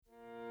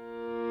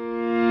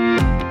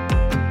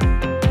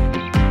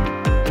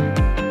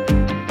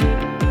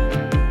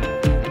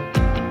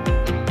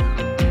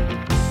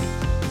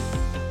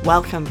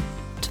Welcome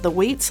to the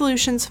Weight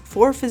Solutions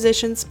for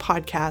Physicians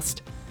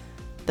podcast,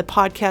 the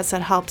podcast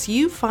that helps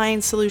you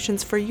find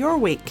solutions for your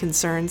weight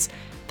concerns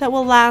that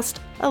will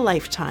last a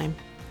lifetime.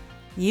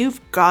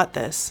 You've got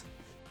this.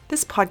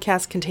 This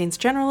podcast contains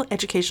general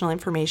educational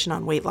information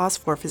on weight loss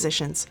for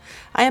physicians.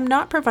 I am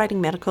not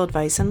providing medical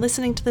advice, and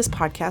listening to this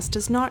podcast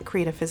does not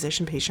create a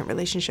physician-patient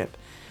relationship.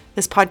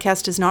 This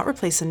podcast does not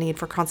replace the need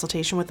for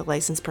consultation with a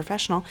licensed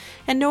professional,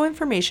 and no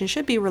information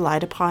should be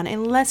relied upon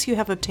unless you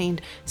have obtained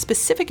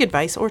specific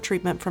advice or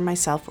treatment from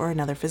myself or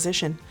another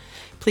physician.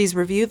 Please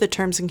review the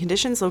terms and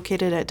conditions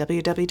located at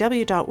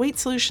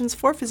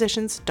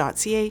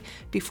www.weightsolutionsforphysicians.ca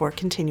before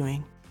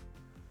continuing.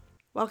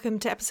 Welcome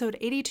to episode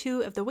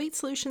 82 of the Weight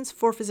Solutions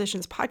for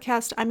Physicians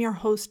podcast. I'm your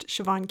host,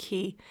 Siobhan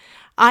Key.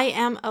 I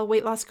am a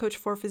weight loss coach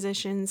for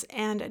physicians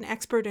and an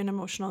expert in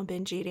emotional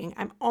binge eating.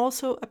 I'm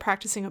also a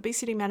practicing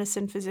obesity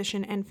medicine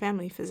physician and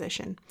family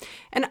physician.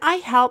 And I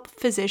help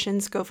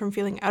physicians go from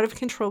feeling out of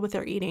control with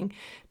their eating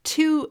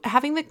to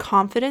having the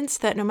confidence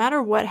that no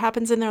matter what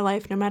happens in their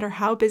life, no matter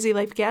how busy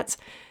life gets,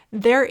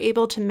 they're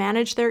able to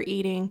manage their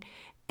eating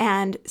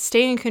and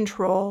stay in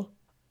control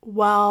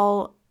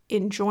while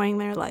enjoying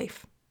their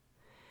life.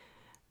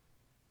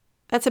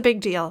 That's a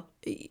big deal.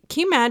 Can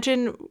you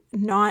imagine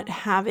not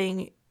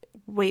having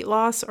weight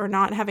loss or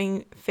not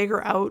having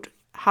figure out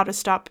how to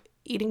stop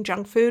eating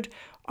junk food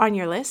on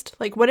your list?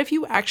 Like, what if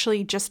you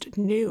actually just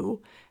knew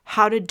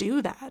how to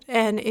do that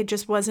and it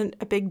just wasn't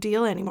a big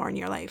deal anymore in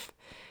your life?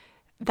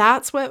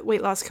 That's what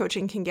weight loss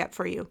coaching can get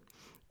for you.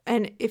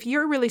 And if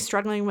you're really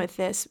struggling with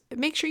this,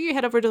 make sure you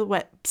head over to the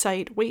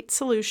website,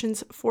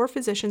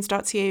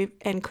 weightsolutionsforphysicians.ca,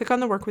 and click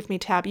on the Work With Me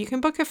tab. You can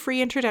book a free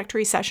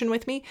introductory session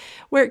with me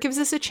where it gives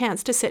us a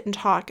chance to sit and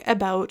talk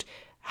about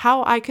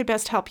how I could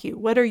best help you.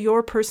 What are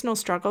your personal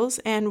struggles,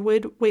 and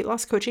would weight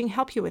loss coaching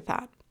help you with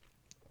that?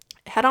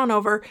 Head on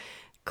over,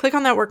 click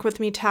on that Work With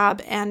Me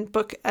tab, and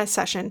book a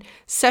session.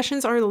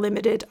 Sessions are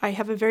limited. I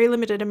have a very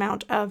limited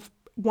amount of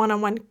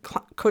one-on-one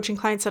coaching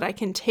clients that I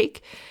can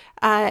take.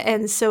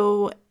 And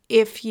so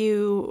if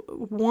you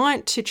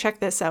want to check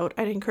this out,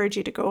 I'd encourage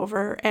you to go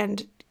over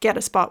and get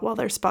a spot while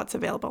there's spots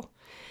available.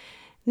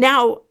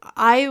 Now,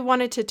 I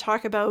wanted to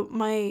talk about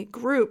my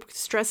group,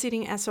 Stress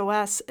Eating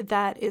SOS,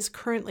 that is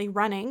currently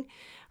running.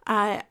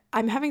 I'm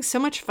having so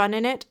much fun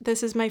in it.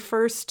 This is my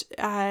first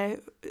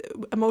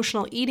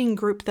emotional eating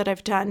group that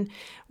I've done,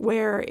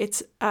 where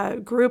it's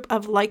a group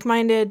of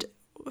like-minded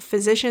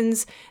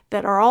physicians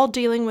that are all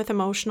dealing with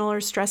emotional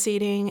or stress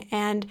eating.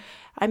 And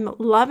I'm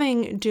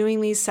loving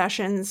doing these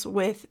sessions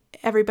with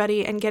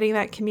everybody and getting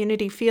that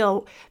community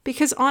feel,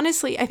 because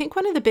honestly, I think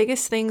one of the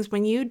biggest things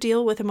when you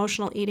deal with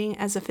emotional eating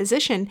as a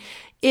physician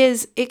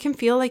is it can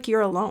feel like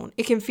you're alone.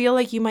 It can feel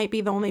like you might be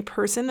the only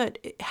person that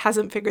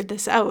hasn't figured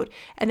this out,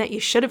 and that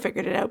you should have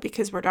figured it out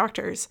because we're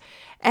doctors.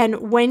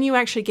 And when you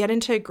actually get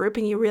into a group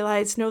and you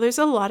realize, no, there's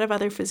a lot of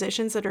other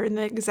physicians that are in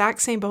the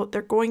exact same boat,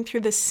 they're going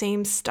through the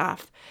same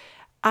stuff.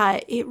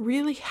 It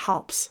really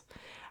helps.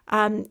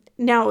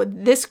 Now,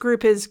 this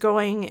group is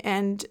going,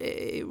 and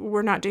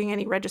we're not doing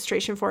any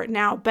registration for it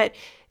now, but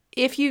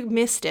if you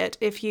missed it,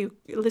 if you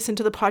listened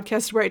to the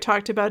podcast where I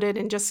talked about it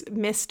and just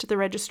missed the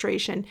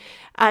registration,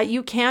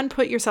 you can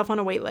put yourself on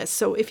a wait list.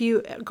 So if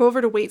you go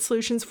over to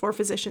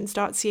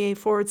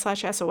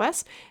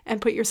weightsolutionsforphysicians.ca/SOS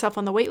and put yourself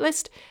on the wait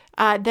list,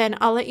 then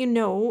I'll let you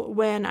know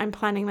when I'm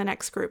planning the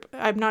next group.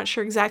 I'm not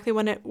sure exactly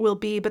when it will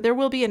be, but there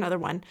will be another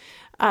one.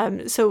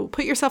 So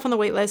put yourself on the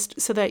wait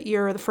list so that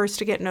you're the first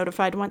to get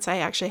notified once I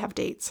actually have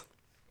dates.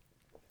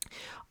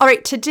 All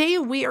right, today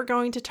we are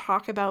going to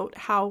talk about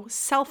how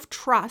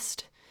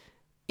self-trust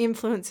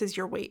influences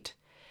your weight.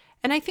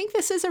 And I think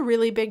this is a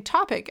really big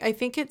topic. I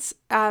think it's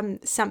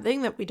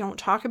something that we don't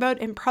talk about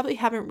and probably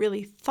haven't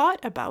really thought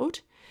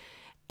about.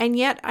 And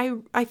yet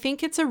I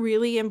think it's a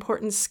really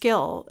important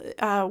skill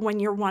when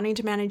you're wanting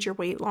to manage your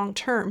weight long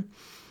term.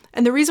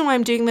 And the reason why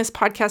I'm doing this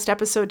podcast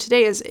episode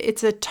today is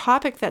it's a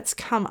topic that's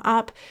come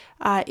up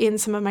in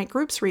some of my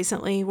groups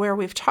recently, where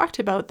we've talked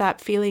about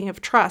that feeling of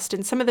trust.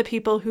 And some of the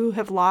people who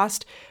have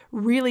lost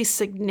really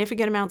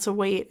significant amounts of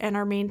weight and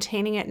are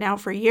maintaining it now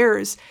for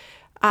years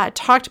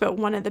talked about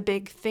one of the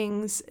big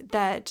things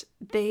that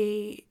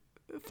they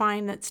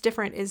find that's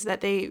different is that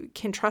they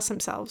can trust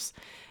themselves,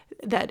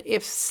 that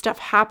if stuff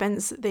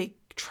happens, they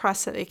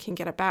trust that they can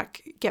get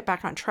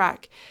back on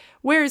track.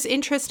 Whereas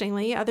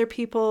interestingly, other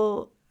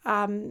people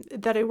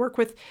that I work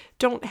with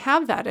don't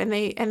have that, and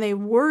they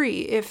worry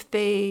if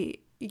they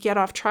get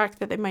off track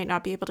that they might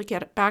not be able to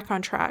get back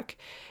on track.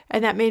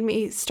 And that made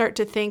me start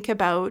to think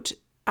about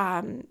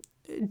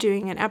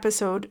doing an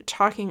episode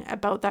talking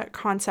about that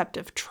concept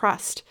of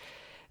trust,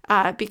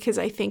 because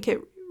I think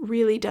it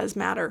really does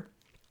matter.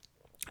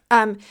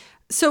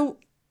 So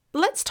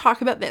let's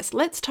talk about this.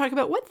 Let's talk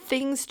about, what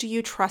things do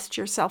you trust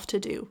yourself to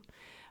do?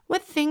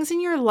 What things in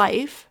your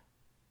life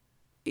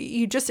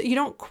you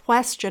don't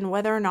question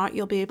whether or not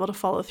you'll be able to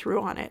follow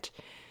through on it,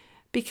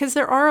 because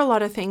there are a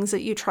lot of things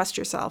that you trust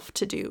yourself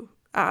to do.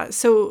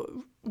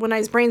 So when I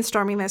was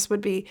brainstorming, this would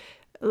be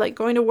like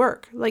going to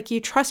work, like you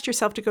trust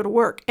yourself to go to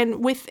work.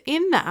 And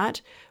within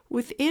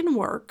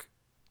work,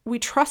 we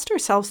trust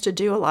ourselves to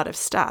do a lot of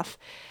stuff.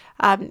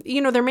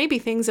 There may be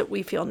things that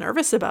we feel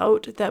nervous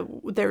about, that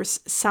there's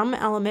some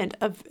element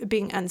of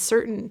being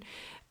uncertain.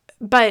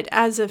 But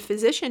as a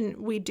physician,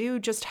 we do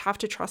just have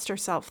to trust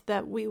ourselves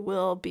that we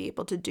will be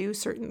able to do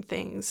certain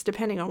things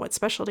depending on what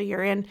specialty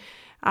you're in.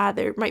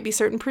 There might be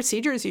certain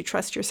procedures you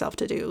trust yourself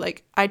to do.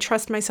 Like, I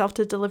trust myself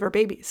to deliver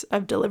babies.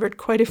 I've delivered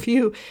quite a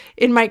few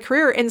in my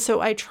career. And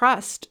so I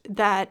trust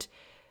that,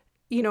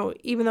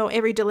 even though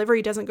every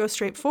delivery doesn't go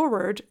straight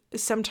forward,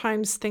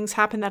 sometimes things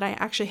happen that I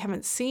actually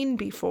haven't seen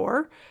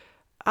before.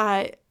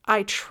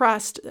 I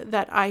trust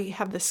that I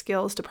have the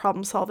skills to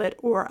problem solve it,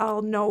 or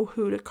I'll know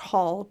who to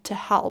call to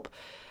help.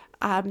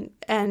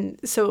 And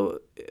so,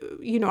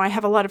 I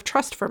have a lot of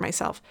trust for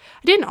myself.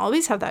 I didn't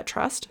always have that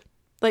trust.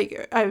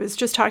 Like, I was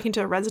just talking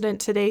to a resident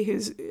today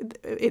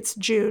it's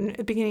June,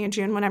 beginning of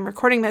June when I'm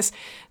recording this.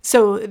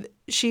 So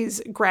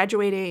she's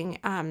graduating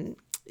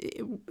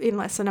in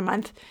less than a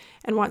month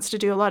and wants to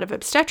do a lot of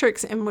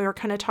obstetrics. And we were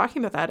kind of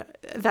talking about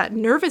that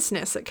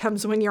nervousness that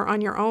comes when you're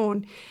on your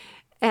own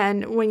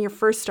and when you're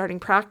first starting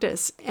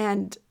practice.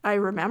 And I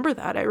remember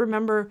that. I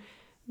remember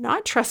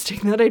not trusting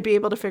that I'd be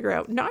able to figure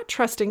out, not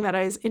trusting that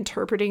I was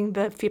interpreting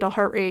the fetal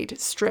heart rate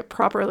strip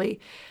properly.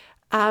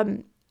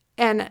 And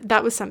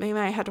that was something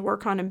that I had to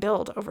work on and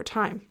build over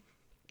time.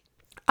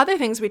 Other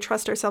things we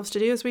trust ourselves to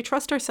do is we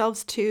trust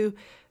ourselves to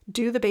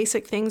do the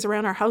basic things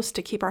around our house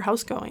to keep our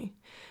house going.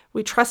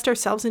 We trust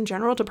ourselves in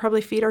general to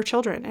probably feed our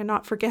children and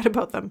not forget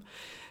about them.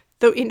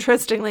 Though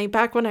interestingly,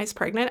 back when I was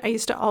pregnant, I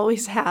used to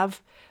always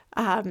have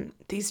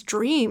these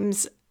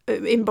dreams.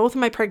 In both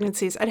of my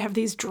pregnancies, I'd have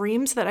these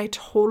dreams that I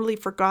totally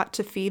forgot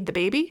to feed the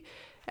baby.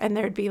 And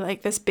there'd be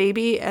like this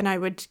baby, and I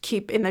would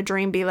keep in the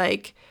dream be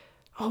like,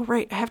 oh,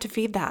 right, I have to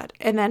feed that.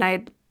 And then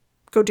I'd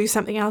go do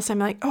something else. I'm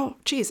like, oh,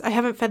 geez, I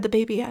haven't fed the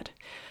baby yet.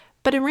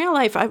 But in real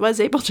life, I was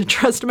able to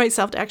trust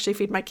myself to actually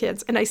feed my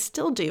kids, and I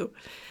still do.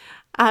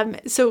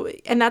 And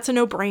that's a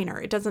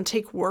no-brainer. It doesn't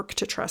take work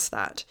to trust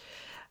that.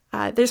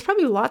 There's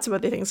probably lots of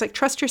other things, like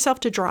trust yourself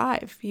to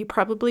drive. You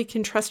probably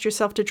can trust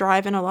yourself to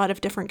drive in a lot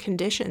of different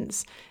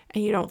conditions,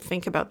 and you don't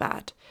think about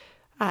that.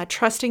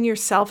 Trusting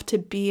yourself to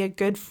be a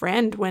good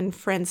friend when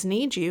friends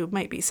need you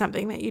might be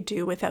something that you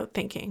do without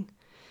thinking.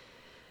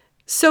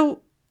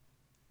 So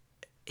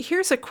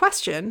here's a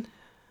question.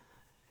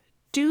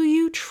 Do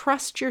you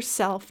trust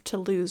yourself to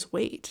lose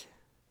weight?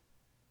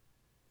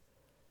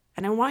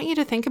 And I want you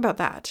to think about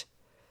that.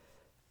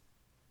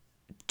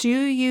 Do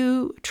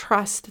you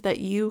trust that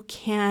you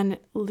can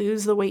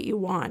lose the weight you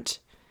want?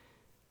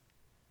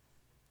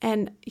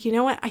 And you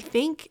know what? I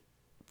think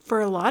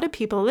for a lot of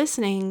people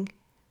listening,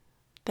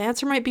 the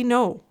answer might be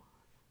no,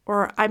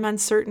 or I'm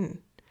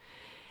uncertain.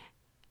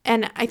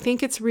 And I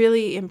think it's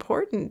really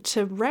important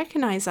to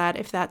recognize that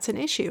if that's an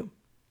issue.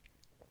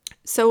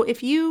 So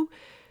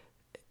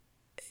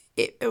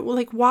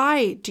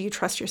why do you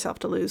trust yourself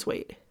to lose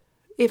weight?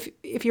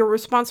 If your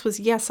response was,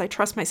 yes, I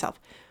trust myself,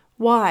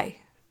 why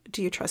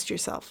do you trust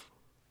yourself?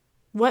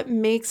 What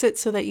makes it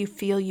so that you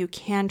feel you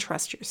can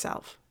trust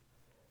yourself?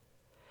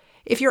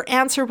 If your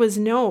answer was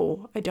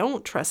no, I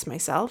don't trust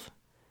myself,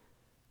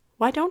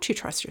 why don't you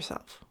trust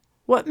yourself?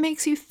 What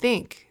makes you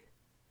think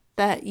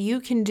that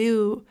you can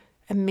do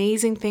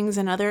amazing things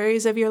in other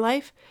areas of your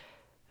life,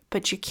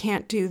 but you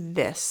can't do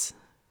this,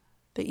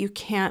 that you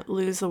can't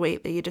lose the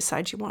weight that you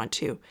decide you want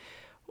to?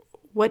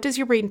 What does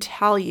your brain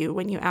tell you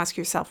when you ask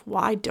yourself,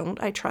 why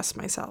don't I trust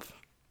myself?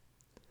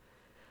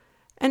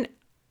 And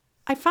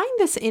I find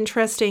this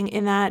interesting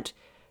in that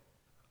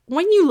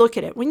when you look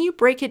at it, when you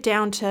break it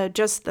down to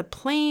just the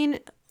plain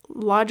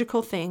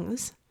logical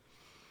things,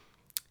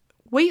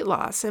 weight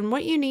loss and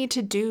what you need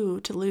to do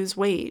to lose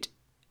weight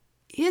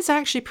is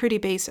actually pretty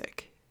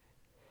basic.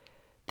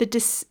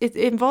 It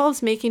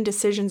involves making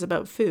decisions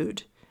about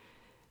food.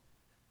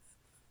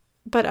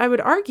 But I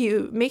would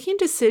argue making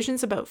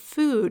decisions about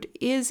food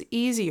is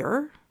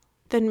easier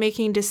than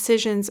making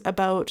decisions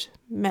about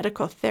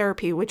medical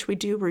therapy, which we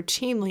do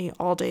routinely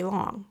all day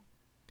long.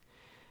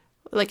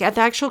 Like at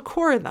the actual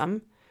core of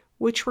them,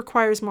 which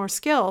requires more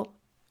skill,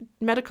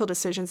 medical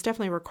decisions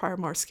definitely require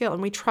more skill.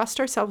 And we trust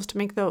ourselves to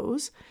make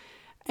those,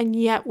 and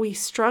yet we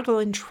struggle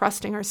in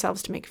trusting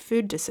ourselves to make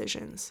food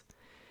decisions.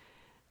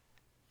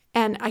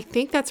 And I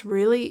think that's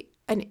really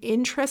an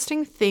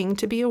interesting thing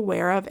to be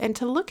aware of and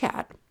to look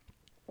at.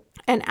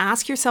 And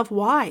ask yourself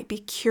why. Be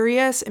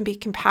curious and be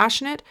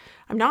compassionate.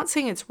 I'm not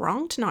saying it's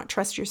wrong to not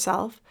trust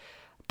yourself,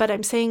 but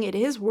I'm saying it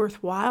is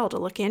worthwhile to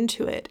look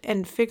into it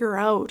and figure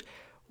out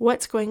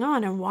what's going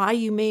on and why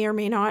you may or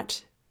may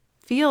not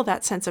feel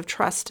that sense of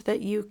trust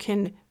that you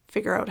can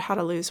figure out how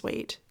to lose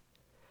weight.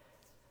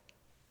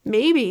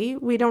 Maybe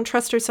we don't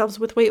trust ourselves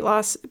with weight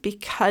loss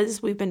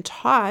because we've been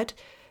taught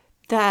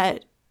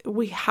that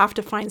we have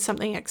to find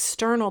something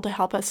external to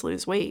help us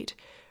lose weight,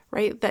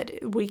 right?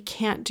 That we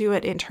can't do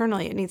it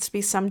internally. It needs to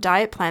be some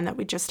diet plan that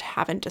we just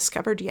haven't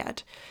discovered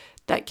yet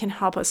that can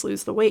help us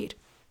lose the weight.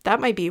 That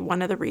might be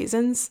one of the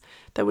reasons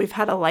that we've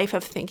had a life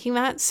of thinking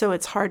that, so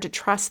it's hard to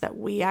trust that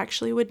we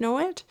actually would know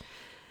it.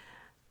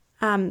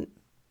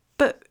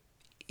 But,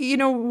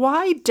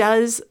 why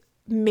does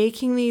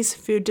making these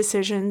food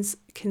decisions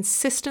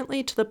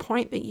consistently to the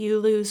point that you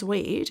lose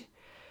weight,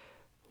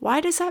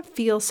 why does that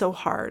feel so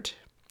hard?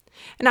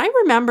 And I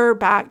remember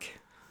back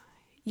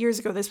years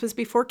ago, this was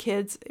before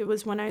kids. It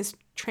was when I was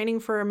training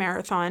for a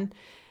marathon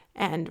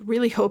and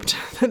really hoped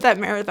that that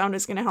marathon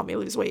was going to help me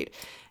lose weight.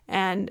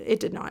 And it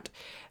did not.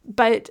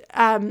 But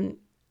I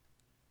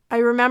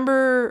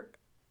remember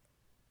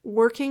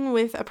working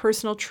with a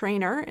personal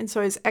trainer. And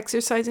so I was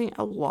exercising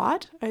a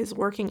lot. I was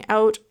working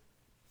out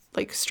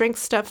like strength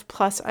stuff.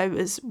 Plus I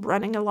was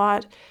running a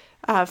lot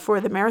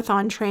for the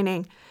marathon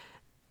training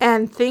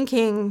and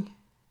thinking,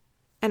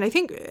 and I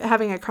think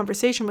having a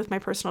conversation with my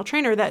personal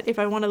trainer that if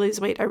I want to lose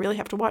weight, I really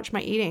have to watch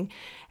my eating.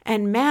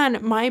 And man,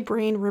 my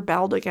brain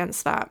rebelled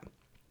against that.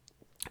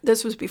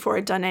 This was before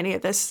I'd done any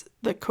of this,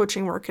 the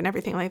coaching work and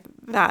everything like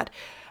that.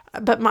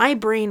 But my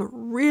brain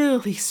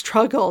really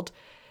struggled.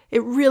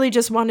 It really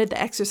just wanted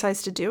the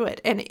exercise to do it.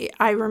 And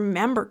I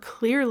remember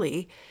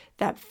clearly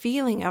that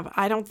feeling of,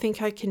 I don't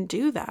think I can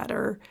do that.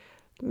 Or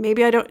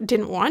maybe I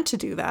didn't want to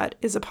do that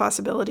is a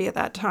possibility at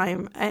that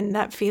time. And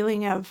that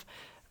feeling of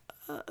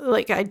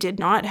like I did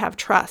not have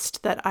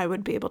trust that I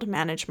would be able to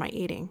manage my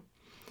eating.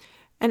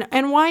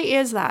 And why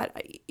is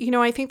that?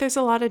 I think there's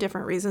a lot of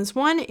different reasons.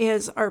 One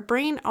is our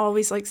brain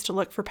always likes to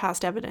look for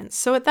past evidence.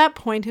 So at that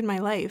point in my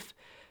life,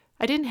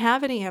 I didn't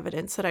have any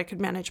evidence that I could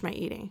manage my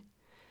eating.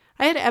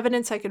 I had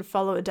evidence I could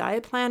follow a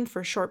diet plan for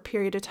a short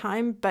period of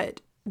time,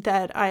 but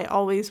that I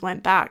always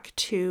went back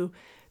to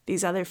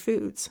these other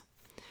foods.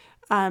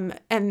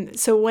 And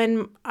so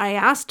when I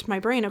asked my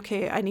brain,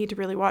 okay, I need to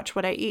really watch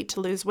what I eat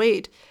to lose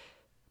weight,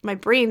 my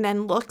brain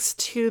then looks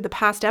to the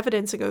past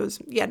evidence and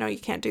goes, yeah, no, you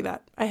can't do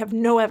that. I have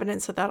no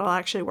evidence that that'll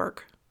actually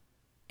work,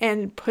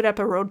 and put up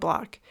a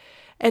roadblock.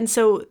 And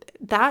so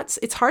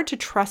it's hard to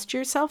trust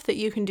yourself that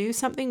you can do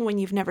something when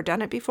you've never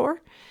done it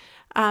before.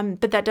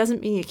 But that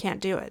doesn't mean you can't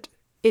do it.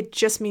 It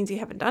just means you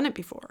haven't done it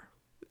before.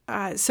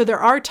 So there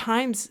are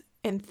times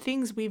and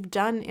things we've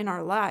done in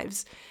our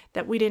lives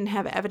that we didn't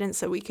have evidence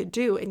that we could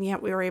do, and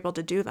yet we were able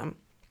to do them.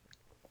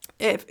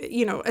 If,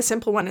 a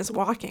simple one is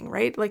walking,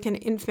 right? Like an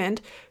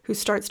infant who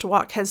starts to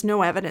walk has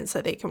no evidence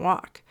that they can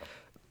walk.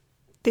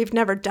 They've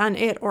never done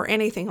it or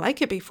anything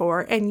like it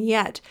before. And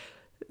yet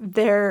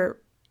there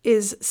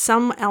is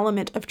some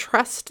element of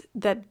trust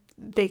that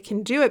they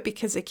can do it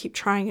because they keep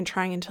trying and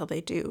trying until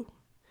they do.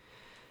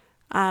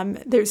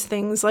 There's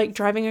things like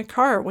driving a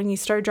car. When you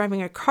started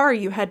driving a car,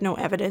 you had no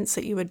evidence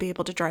that you would be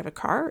able to drive a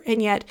car.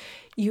 And yet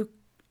you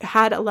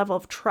had a level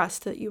of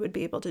trust that you would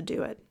be able to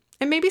do it.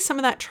 And maybe some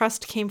of that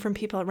trust came from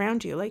people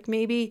around you. Like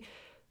maybe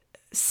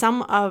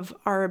some of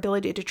our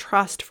ability to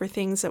trust for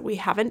things that we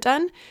haven't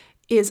done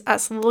is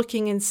us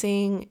looking and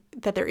seeing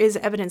that there is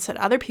evidence that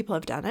other people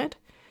have done it.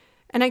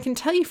 And I can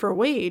tell you for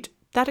weight,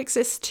 that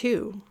exists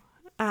too.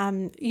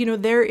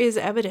 There is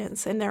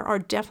evidence, and there are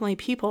definitely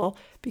people,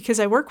 because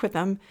I work with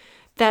them,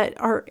 that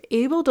are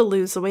able to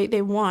lose the weight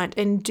they want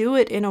and do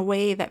it in a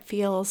way that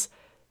feels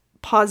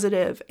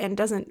positive and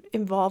doesn't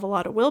involve a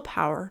lot of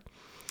willpower.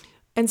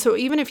 And so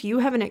even if you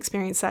haven't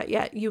experienced that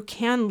yet, you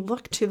can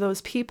look to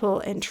those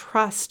people and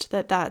trust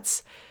that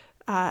that's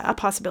a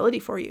possibility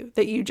for you,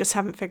 that you just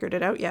haven't figured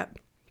it out yet.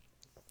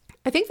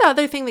 I think the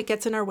other thing that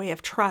gets in our way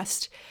of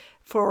trust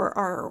for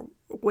our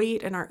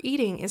weight and our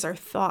eating is our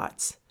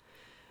thoughts.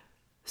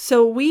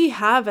 So we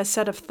have a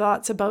set of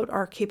thoughts about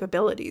our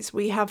capabilities.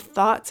 We have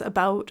thoughts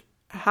about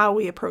how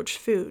we approach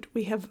food.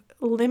 We have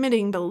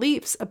limiting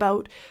beliefs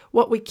about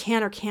what we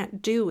can or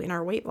can't do in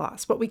our weight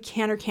loss, what we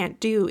can or can't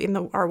do in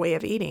our way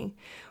of eating,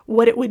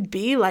 what it would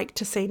be like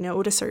to say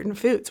no to certain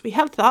foods. We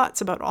have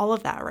thoughts about all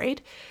of that, right?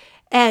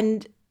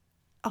 And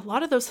a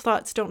lot of those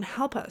thoughts don't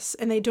help us,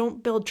 and they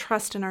don't build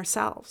trust in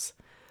ourselves.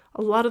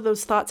 A lot of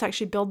those thoughts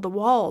actually build the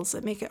walls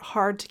that make it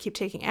hard to keep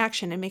taking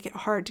action and make it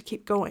hard to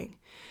keep going.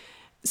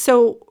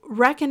 So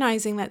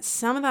recognizing that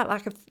some of that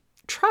lack of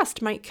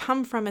trust might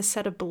come from a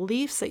set of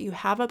beliefs that you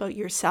have about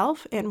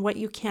yourself and what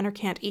you can or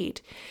can't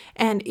eat.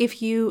 And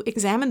if you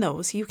examine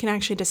those, you can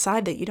actually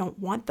decide that you don't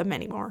want them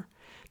anymore,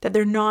 that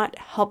they're not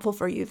helpful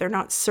for you, they're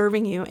not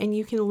serving you, and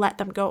you can let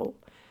them go.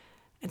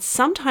 And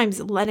sometimes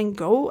letting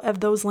go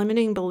of those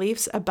limiting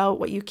beliefs about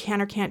what you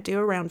can or can't do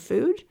around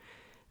food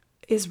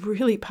is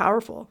really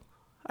powerful.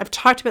 I've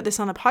talked about this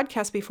on the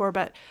podcast before,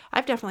 but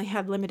I've definitely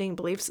had limiting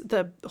beliefs.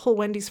 The whole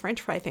Wendy's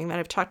French fry thing that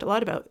I've talked a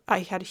lot about, I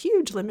had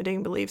huge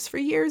limiting beliefs for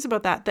years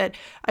about that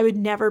I would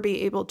never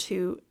be able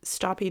to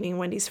stop eating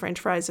Wendy's French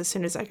fries as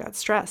soon as I got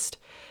stressed.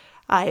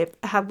 I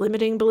had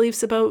limiting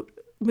beliefs about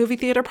movie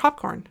theater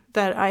popcorn,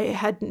 that I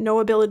had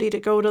no ability to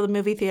go to the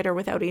movie theater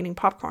without eating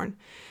popcorn.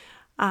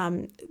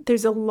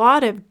 There's a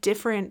lot of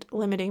different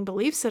limiting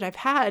beliefs that I've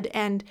had,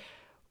 and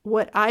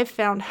what I've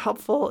found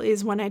helpful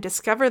is when I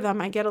discover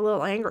them, I get a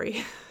little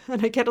angry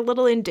and I get a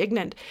little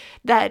indignant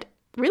that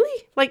really,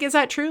 is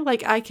that true?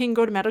 I can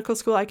go to medical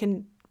school, I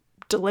can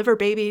deliver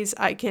babies,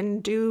 I can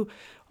do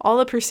all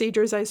the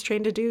procedures I was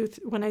trained to do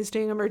when I was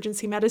doing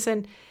emergency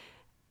medicine,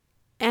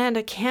 and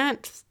I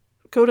can't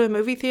go to a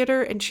movie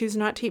theater and choose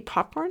not to eat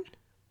popcorn.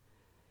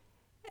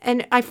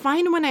 And I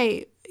find when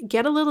I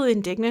get a little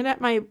indignant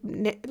at my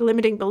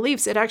limiting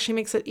beliefs, it actually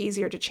makes it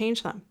easier to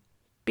change them,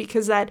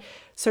 because that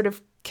sort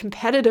of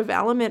competitive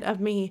element of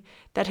me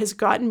that has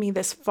gotten me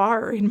this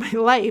far in my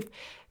life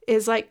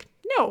is like,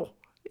 no,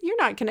 you're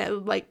not going to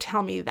like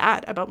tell me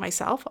that about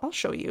myself. I'll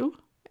show you.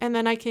 And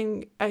then I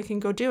can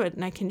go do it,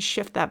 and I can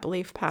shift that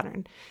belief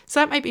pattern. So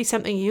that might be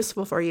something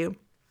useful for you.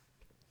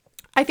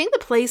 I think the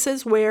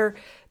places where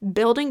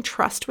building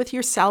trust with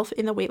yourself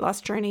in the weight loss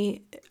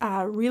journey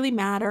really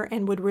matter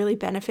and would really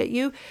benefit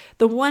you.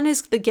 The one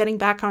is the getting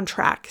back on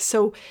track.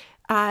 So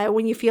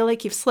when you feel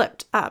like you've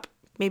slipped up,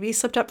 maybe you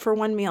slipped up for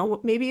one meal,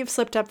 maybe you've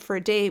slipped up for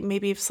a day,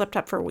 maybe you've slipped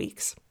up for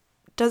weeks.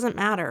 Doesn't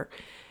matter.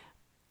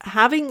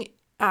 Having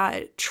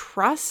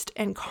trust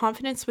and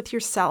confidence with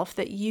yourself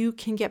that you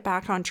can get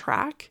back on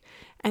track,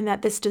 and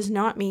that this does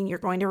not mean you're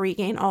going to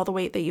regain all the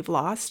weight that you've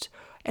lost,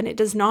 and it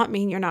does not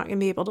mean you're not going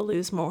to be able to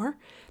lose more.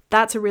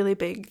 That's a really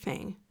big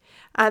thing.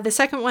 The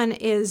second one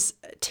is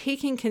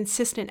taking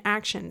consistent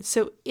action.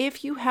 So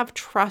if you have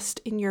trust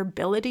in your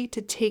ability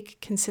to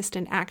take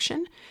consistent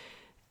action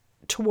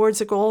towards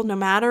a goal, no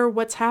matter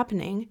what's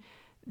happening,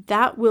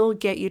 that will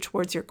get you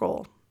towards your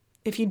goal.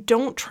 If you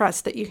don't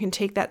trust that you can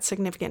take that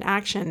significant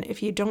action,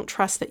 if you don't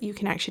trust that you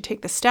can actually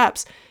take the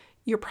steps,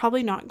 you're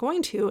probably not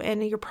going to,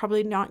 and you're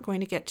probably not going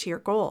to get to your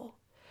goal.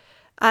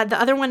 The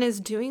other one is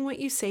doing what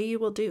you say you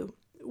will do.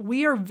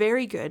 We are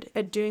very good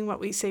at doing what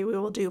we say we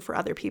will do for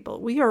other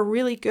people. We are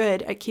really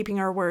good at keeping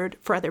our word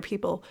for other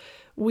people.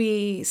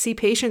 We see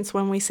patients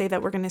when we say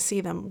that we're going to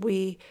see them.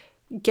 We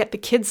get the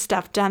kids'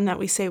 stuff done that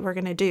we say we're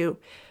going to do.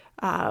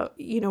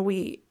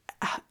 We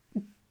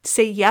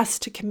say yes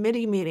to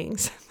committee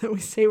meetings that we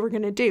say we're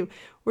going to do.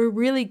 We're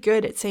really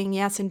good at saying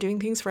yes and doing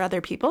things for other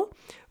people.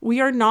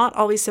 We are not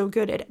always so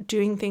good at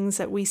doing things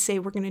that we say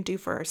we're going to do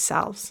for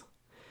ourselves.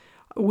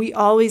 We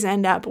always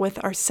end up with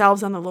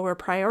ourselves on the lower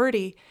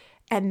priority,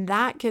 and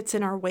that gets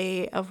in our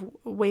way of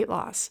weight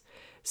loss.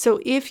 So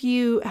if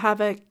you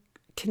have a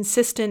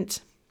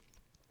consistent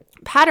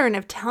pattern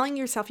of telling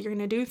yourself you're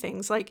going to do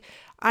things like,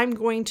 I'm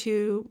going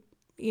to,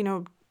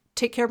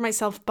 take care of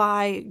myself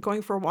by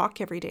going for a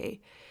walk every day,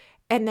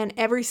 and then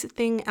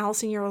everything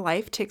else in your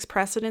life takes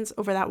precedence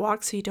over that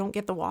walk so you don't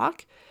get the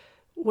walk,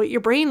 what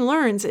your brain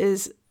learns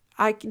is,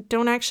 I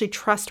don't actually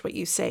trust what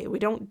you say. We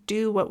don't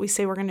do what we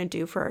say we're going to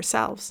do for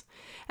ourselves.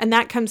 And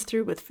that comes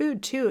through with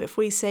food too. If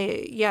we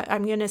say, yeah,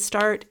 I'm going to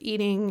start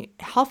eating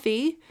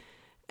healthy,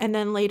 and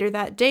then later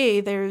that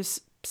day, there's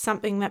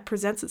something that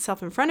presents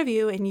itself in front of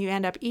you and you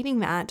end up eating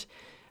that,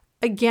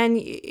 again,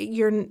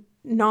 you're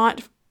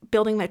not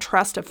building the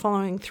trust of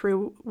following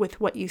through with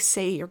what you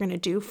say you're going to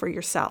do for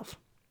yourself.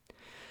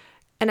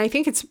 And I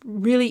think it's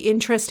really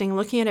interesting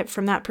looking at it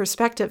from that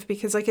perspective,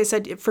 because like I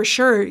said, for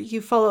sure,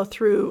 you follow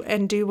through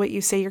and do what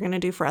you say you're going to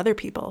do for other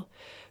people.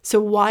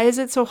 So why is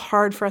it so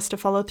hard for us to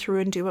follow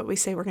through and do what we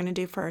say we're going to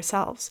do for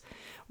ourselves?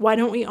 Why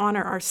don't we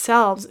honor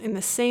ourselves in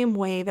the same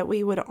way that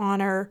we would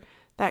honor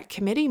that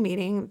committee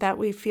meeting that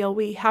we feel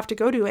we have to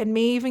go to, and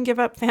may even give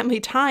up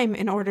family time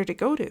in order to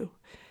go to?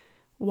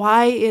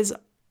 Why is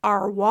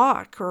our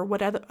walk or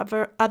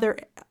whatever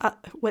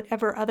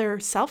other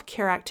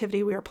self-care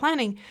activity we are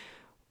planning,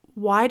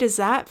 why does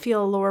that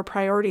feel a lower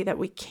priority that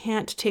we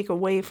can't take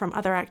away from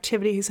other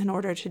activities in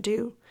order to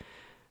do?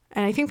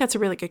 And I think that's a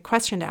really good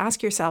question to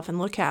ask yourself and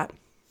look at.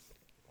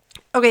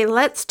 Okay,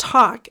 let's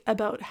talk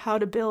about how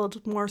to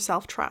build more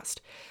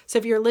self-trust. So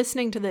if you're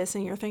listening to this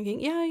and you're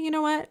thinking, yeah, you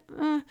know what,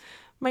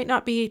 might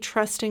not be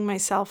trusting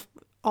myself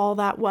all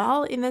that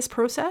well in this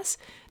process,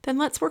 then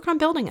let's work on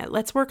building it.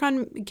 Let's work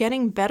on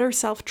getting better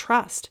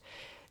self-trust.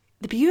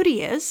 The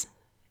beauty is,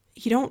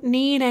 you don't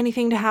need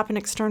anything to happen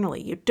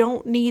externally. You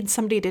don't need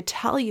somebody to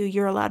tell you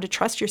you're allowed to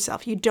trust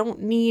yourself. You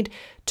don't need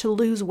to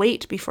lose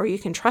weight before you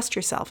can trust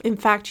yourself. In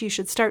fact, you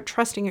should start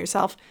trusting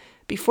yourself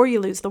before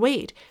you lose the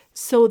weight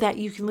so that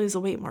you can lose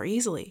the weight more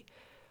easily.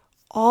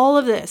 All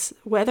of this,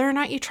 whether or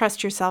not you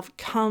trust yourself,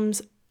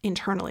 comes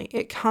internally.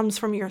 It comes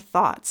from your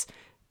thoughts,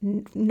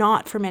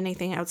 not from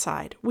anything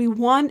outside. We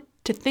want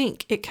to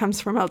think it comes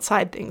from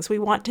outside things. We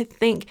want to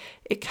think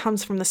it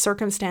comes from the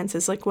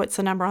circumstances, like what's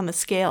the number on the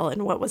scale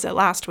and what was it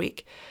last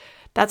week.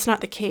 That's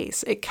not the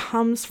case. It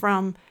comes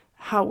from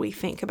how we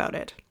think about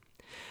it.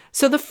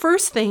 So the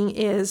first thing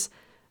is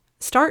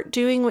start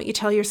doing what you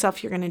tell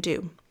yourself you're going to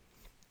do.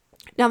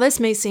 Now, this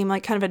may seem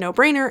like kind of a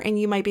no-brainer, and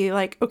you might be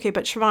like, okay,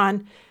 but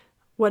Siobhan,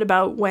 what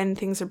about when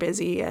things are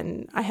busy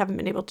and I haven't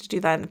been able to do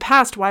that in the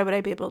past? Why would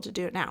I be able to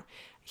do it now?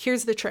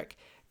 Here's the trick.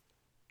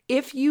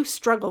 If you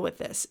struggle with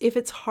this, if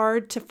it's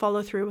hard to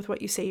follow through with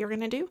what you say you're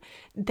going to do,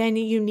 then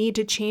you need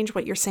to change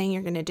what you're saying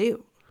you're going to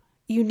do.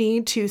 You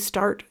need to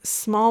start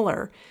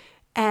smaller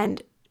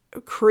and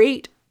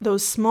create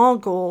those small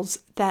goals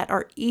that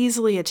are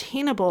easily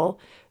attainable,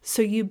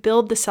 so you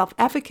build the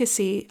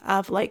self-efficacy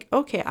of like,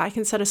 okay, I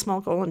can set a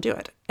small goal and do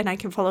it, and I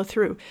can follow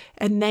through,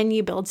 and then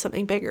you build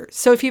something bigger.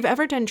 So if you've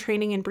ever done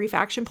training in brief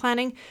action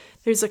planning,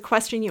 there's a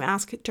question you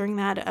ask during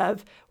that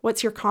of,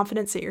 what's your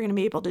confidence that you're going to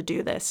be able to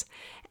do this?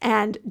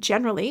 And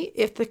generally,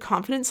 if the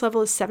confidence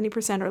level is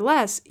 70% or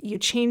less, you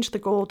change the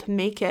goal to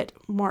make it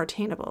more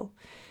attainable.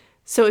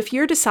 So if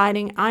you're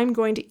deciding I'm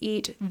going to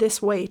eat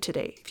this way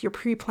today, if you're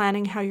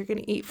pre-planning how you're going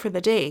to eat for the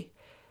day,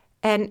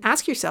 and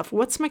ask yourself,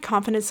 what's my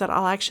confidence that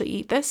I'll actually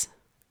eat this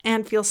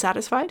and feel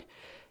satisfied?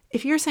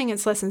 If you're saying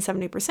it's less than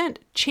 70%,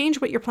 change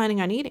what you're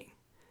planning on eating.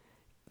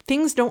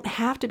 Things don't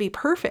have to be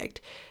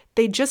perfect.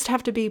 They just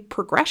have to be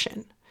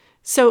progression.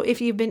 So if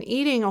you've been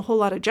eating a whole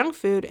lot of junk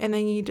food and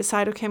then you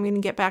decide, okay, I'm going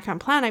to get back on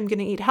plan, I'm going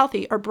to eat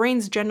healthy, our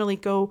brains generally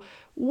go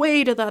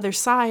way to the other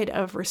side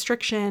of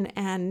restriction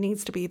and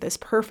needs to be this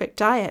perfect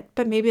diet,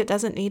 but maybe it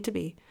doesn't need to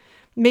be.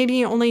 Maybe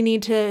you only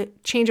need to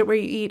change it where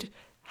you eat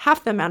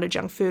half the amount of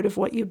junk food of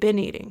what you've been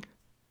eating.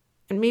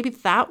 And maybe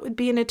that would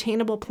be an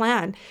attainable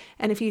plan.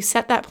 And if you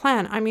set that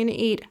plan, I'm going to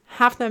eat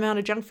half the amount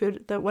of junk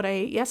food that what I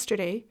ate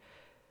yesterday,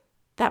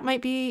 that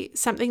might be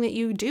something that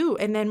you do.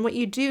 And then what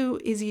you do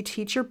is you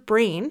teach your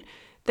brain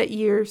that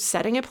you're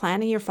setting a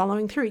plan and you're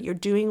following through. You're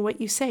doing what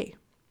you say.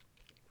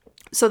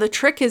 So the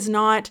trick is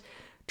not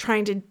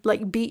trying to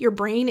beat your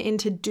brain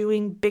into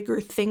doing bigger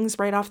things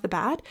right off the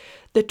bat.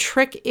 The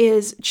trick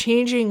is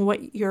changing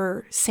what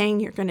you're saying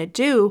you're going to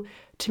do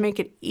to make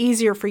it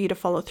easier for you to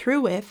follow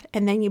through with.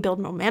 And then you build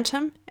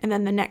momentum. And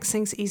then the next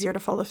thing's easier to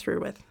follow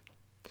through with.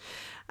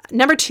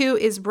 Number 2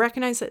 is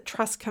recognize that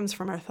trust comes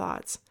from our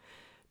thoughts.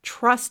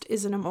 Trust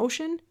is an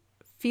emotion.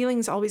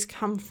 Feelings always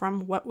come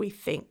from what we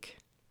think.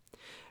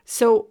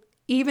 So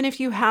even if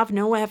you have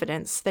no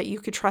evidence that you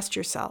could trust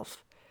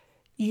yourself,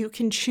 you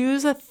can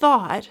choose a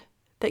thought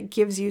that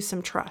gives you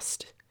some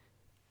trust,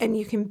 and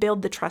you can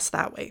build the trust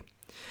that way.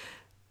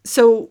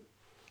 So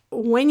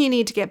when you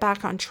need to get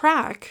back on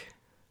track,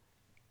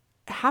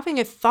 having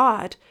a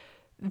thought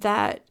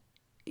that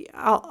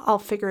I'll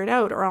figure it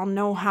out, or I'll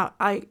know how,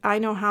 I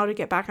know how to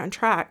get back on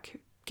track.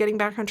 Getting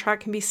back on track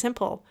can be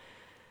simple.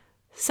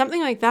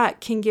 Something like that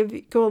can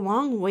go a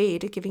long way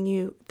to giving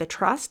you the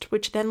trust,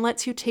 which then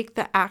lets you take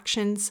the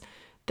actions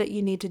that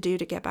you need to do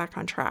to get back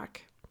on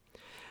track.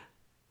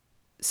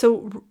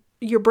 So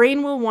your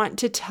brain will want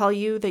to tell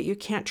you that you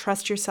can't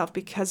trust yourself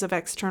because of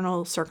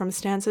external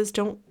circumstances.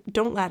 Don't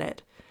let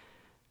it.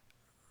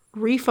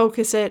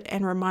 Refocus it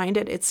and remind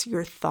it it's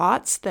your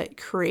thoughts that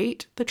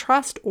create the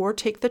trust or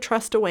take the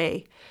trust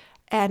away.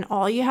 And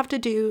all you have to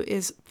do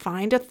is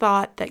find a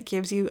thought that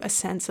gives you a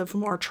sense of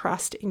more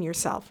trust in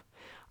yourself.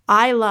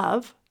 I'm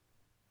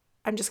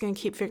just going to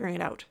keep figuring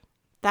it out.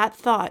 That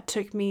thought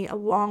took me a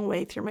long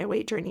way through my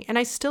weight journey, and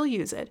I still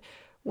use it.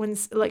 When,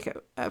 like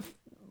a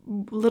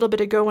little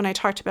bit ago when I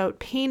talked about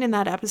pain in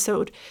that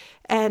episode,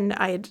 and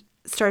I had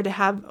started to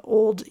have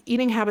old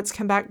eating habits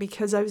come back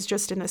because I was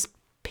just in this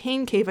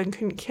pain cave and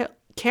couldn't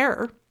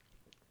care,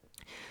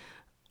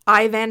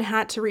 I then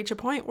had to reach a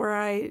point where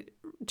I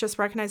just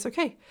recognized,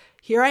 okay,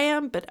 here I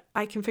am, but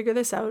I can figure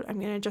this out. I'm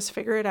going to just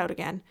figure it out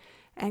again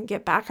and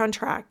get back on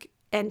track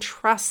and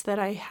trust that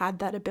I had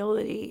that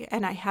ability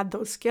and I had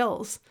those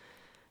skills.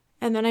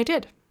 And then I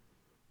did.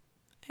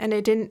 And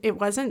it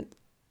wasn't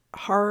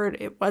hard.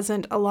 It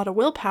wasn't a lot of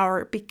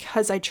willpower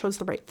because I chose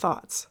the right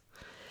thoughts.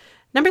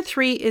 Number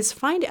 3 is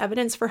find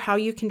evidence for how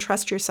you can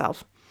trust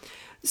yourself.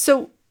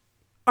 So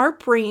our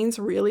brains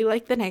really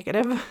like the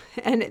negative,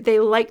 and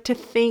they like to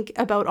think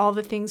about all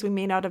the things we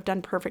may not have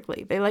done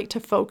perfectly. They like to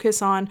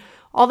focus on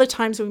all the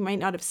times we might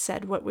not have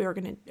said what we were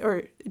going to,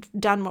 or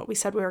done what we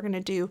said we were going to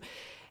do.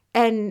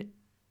 And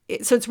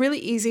so it's really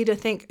easy to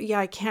think, yeah,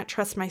 I can't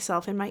trust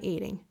myself in my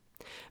eating.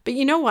 But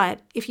you know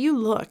what? If you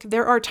look,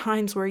 there are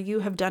times where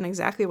you have done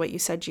exactly what you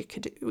said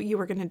you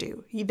were going to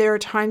do. There are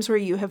times where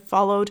you have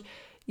followed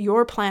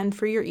your plan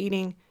for your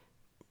eating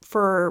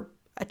for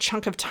a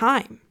chunk of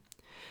time.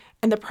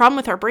 And the problem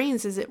with our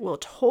brains is it will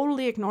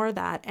totally ignore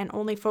that and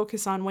only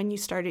focus on when you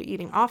started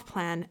eating off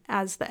plan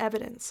as the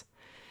evidence.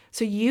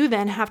 So you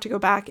then have to go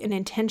back and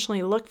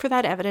intentionally look for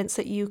that evidence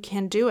that you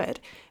can do it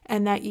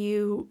and that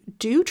you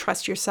do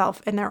trust yourself.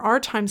 And there are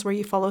times where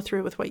you follow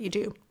through with what you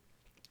do.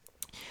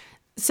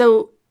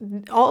 So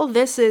all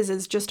this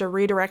is just a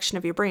redirection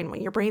of your brain.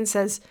 When your brain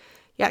says,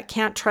 yeah, I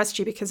can't trust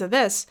you because of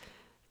this,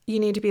 you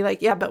need to be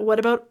like, yeah, but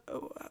what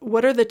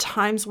are the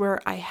times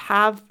where I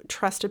have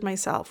trusted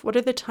myself? What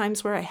are the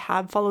times where I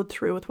have followed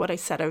through with what I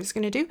said I was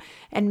going to do?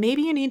 And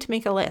maybe you need to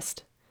make a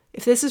list.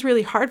 If this is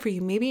really hard for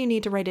you, maybe you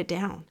need to write it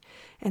down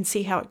and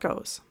see how it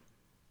goes.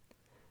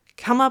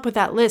 Come up with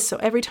that list. So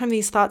every time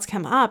these thoughts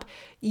come up,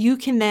 you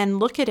can then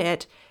look at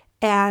it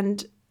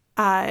and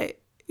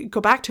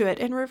go back to it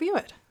and review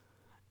it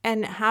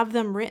and have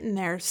them written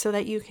there so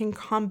that you can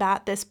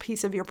combat this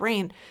piece of your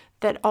brain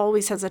that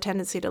always has a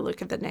tendency to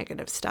look at the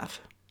negative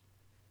stuff.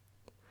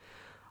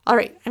 All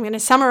right, I'm going to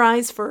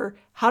summarize for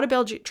how to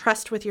build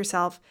trust with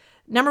yourself.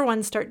 Number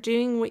 1, start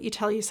doing what you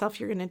tell yourself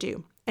you're going to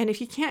do. And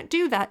if you can't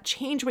do that,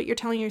 change what you're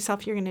telling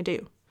yourself you're going to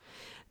do.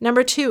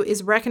 Number 2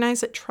 is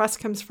recognize that trust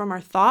comes from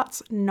our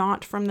thoughts,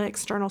 not from the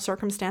external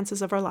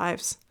circumstances of our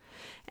lives.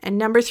 And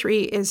number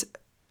 3 is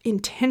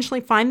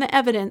intentionally find the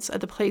evidence of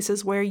the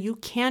places where you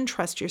can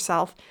trust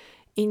yourself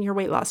in your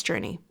weight loss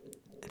journey.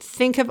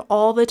 Think of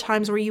all the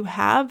times where you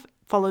have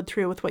followed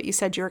through with what you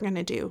said you were going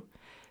to do,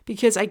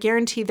 because I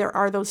guarantee there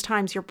are those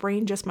times your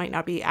brain just might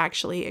not be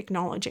actually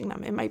acknowledging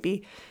them. It might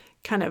be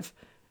kind of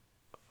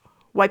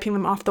wiping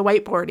them off the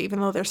whiteboard, even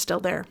though they're still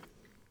there.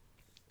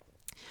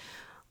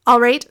 All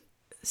right.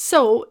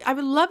 So I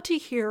would love to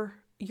hear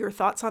your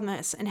thoughts on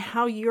this and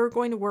how you're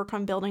going to work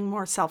on building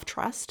more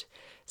self-trust.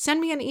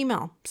 Send me an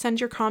email. Send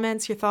your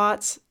comments, your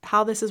thoughts,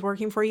 how this is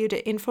working for you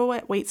to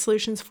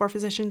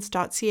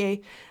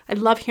info@weightsolutionsforphysicians.ca. I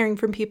love hearing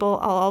from people.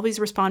 I'll always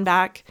respond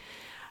back.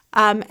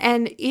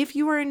 And if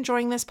you are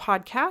enjoying this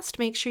podcast,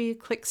 make sure you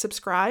click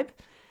subscribe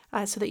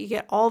so that you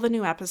get all the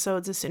new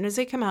episodes as soon as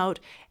they come out.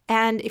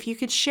 And if you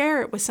could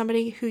share it with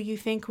somebody who you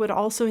think would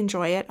also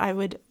enjoy it, I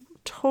would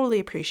totally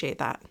appreciate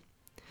that.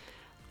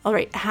 All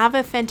right, have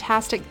a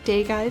fantastic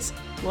day, guys.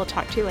 We'll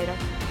talk to you later.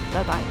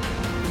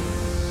 Bye-bye.